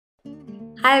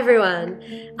Hi everyone,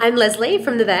 I'm Lesley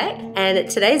from the Vet, and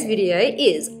today's video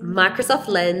is Microsoft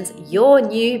Lens, your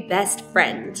new best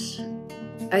friend.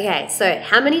 Okay, so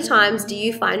how many times do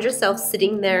you find yourself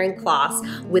sitting there in class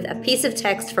with a piece of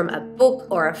text from a book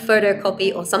or a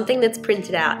photocopy or something that's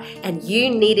printed out and you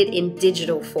need it in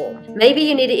digital form? Maybe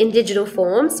you need it in digital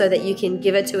form so that you can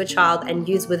give it to a child and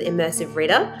use with Immersive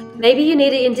Reader. Maybe you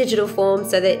need it in digital form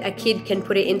so that a kid can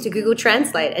put it into Google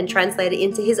Translate and translate it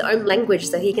into his own language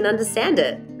so he can understand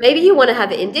it. Maybe you want to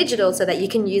have it in digital so that you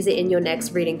can use it in your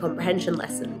next reading comprehension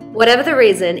lesson. Whatever the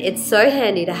reason, it's so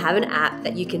handy to have an app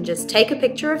that you can just take a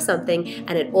picture of something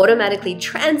and it automatically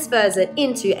transfers it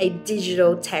into a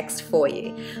digital text for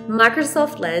you.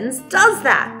 Microsoft Lens does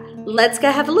that. Let's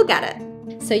go have a look at it.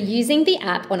 So using the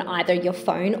app on either your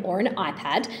phone or an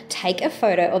iPad, take a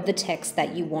photo of the text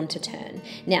that you want to turn.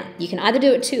 Now, you can either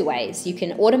do it two ways. You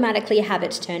can automatically have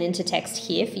it turn into text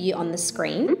here for you on the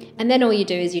screen, and then all you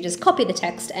do is you just copy the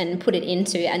text and put it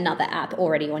into another app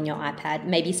already on your iPad,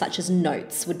 maybe such as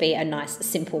Notes would be a nice,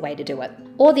 simple way to do it.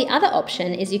 Or the other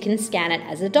option is you can scan it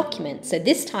as a document. So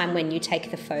this time when you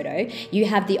take the photo, you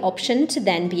have the option to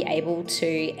then be able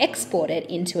to export it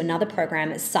into another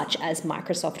program such as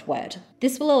Microsoft Word.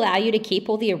 This will allow you to keep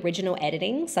all the original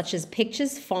editing, such as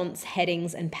pictures, fonts,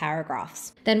 headings, and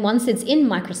paragraphs. Then once it's in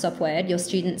Microsoft Word, your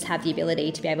students have the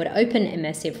ability to be able to open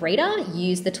Immersive Reader,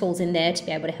 use the tools in there to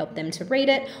be able to help them to read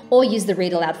it, or use the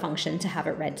read aloud function to have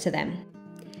it read to them.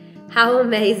 How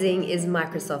amazing is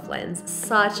Microsoft Lens?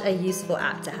 Such a useful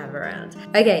app to have around.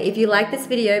 Okay, if you like this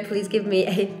video, please give me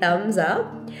a thumbs up.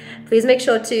 Please make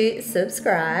sure to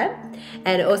subscribe,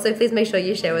 and also please make sure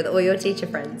you share with all your teacher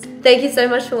friends. Thank you so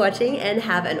much for watching and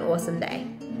have an awesome day.